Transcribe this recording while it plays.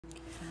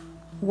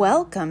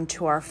Welcome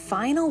to our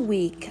final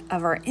week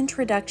of our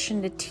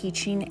Introduction to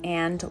Teaching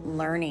and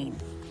Learning.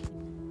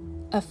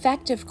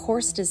 Effective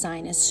course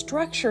design is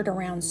structured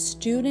around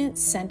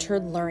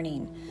student-centered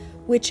learning,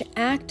 which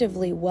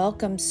actively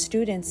welcomes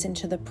students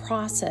into the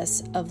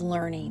process of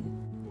learning.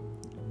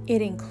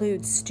 It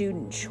includes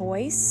student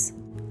choice.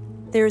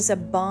 There's a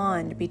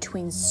bond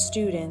between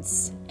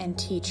students and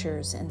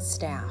teachers and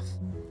staff.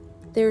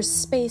 There's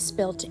space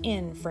built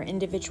in for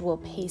individual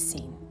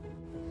pacing.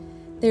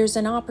 There's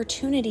an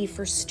opportunity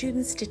for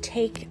students to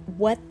take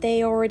what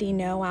they already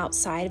know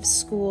outside of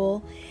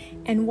school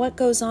and what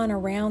goes on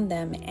around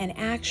them and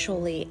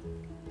actually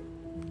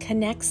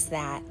connects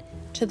that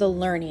to the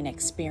learning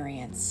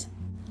experience.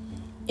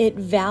 It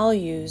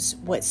values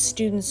what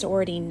students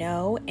already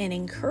know and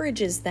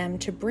encourages them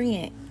to bring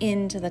it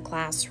into the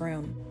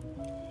classroom.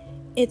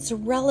 It's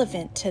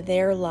relevant to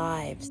their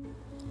lives.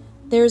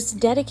 There's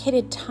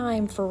dedicated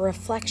time for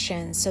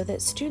reflection so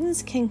that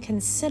students can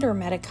consider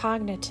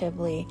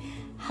metacognitively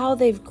how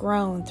they've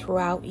grown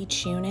throughout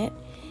each unit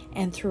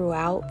and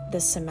throughout the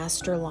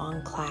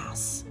semester-long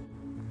class.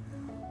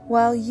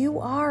 While you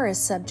are a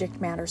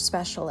subject matter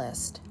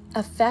specialist,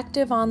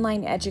 effective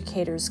online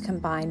educators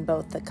combine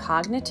both the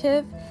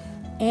cognitive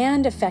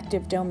and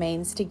affective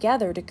domains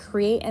together to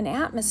create an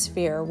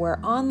atmosphere where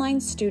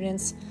online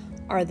students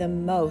are the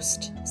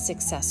most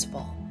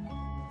successful.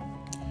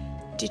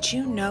 Did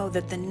you know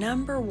that the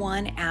number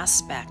one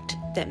aspect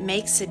that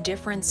makes a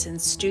difference in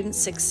student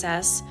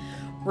success,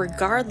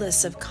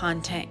 regardless of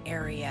content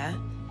area,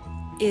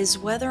 is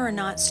whether or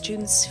not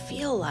students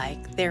feel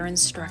like their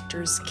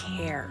instructors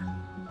care?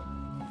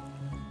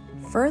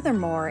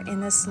 Furthermore, in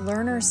this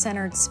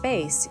learner-centered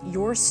space,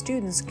 your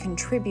students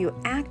contribute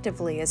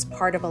actively as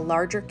part of a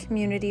larger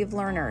community of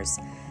learners,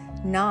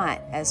 not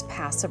as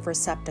passive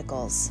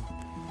receptacles.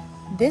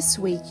 This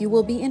week, you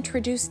will be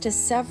introduced to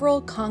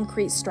several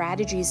concrete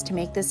strategies to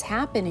make this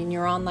happen in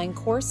your online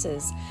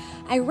courses.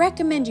 I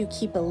recommend you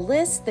keep a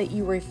list that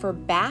you refer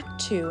back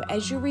to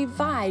as you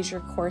revise your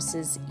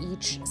courses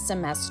each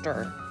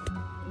semester.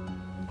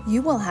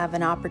 You will have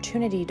an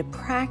opportunity to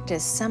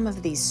practice some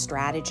of these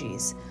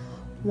strategies.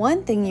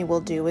 One thing you will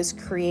do is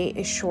create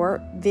a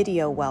short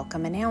video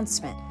welcome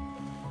announcement.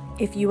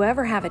 If you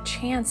ever have a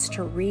chance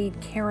to read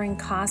Karen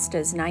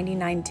Costa's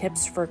 99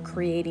 Tips for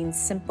Creating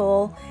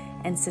Simple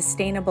and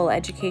Sustainable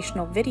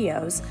Educational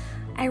Videos,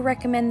 I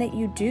recommend that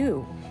you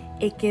do.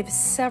 It gives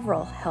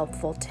several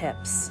helpful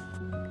tips.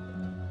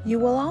 You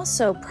will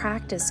also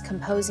practice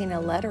composing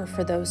a letter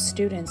for those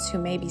students who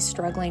may be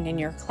struggling in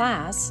your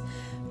class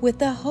with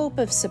the hope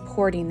of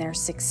supporting their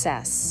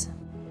success.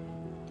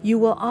 You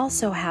will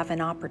also have an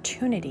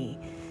opportunity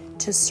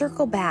to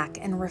circle back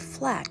and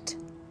reflect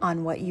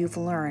on what you've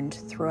learned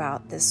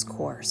throughout this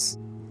course.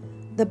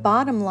 The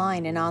bottom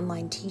line in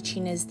online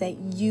teaching is that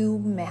you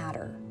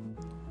matter.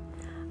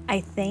 I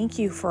thank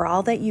you for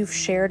all that you've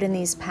shared in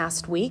these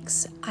past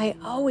weeks. I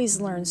always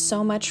learn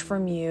so much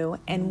from you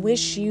and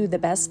wish you the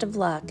best of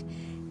luck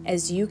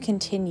as you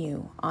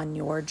continue on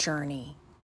your journey.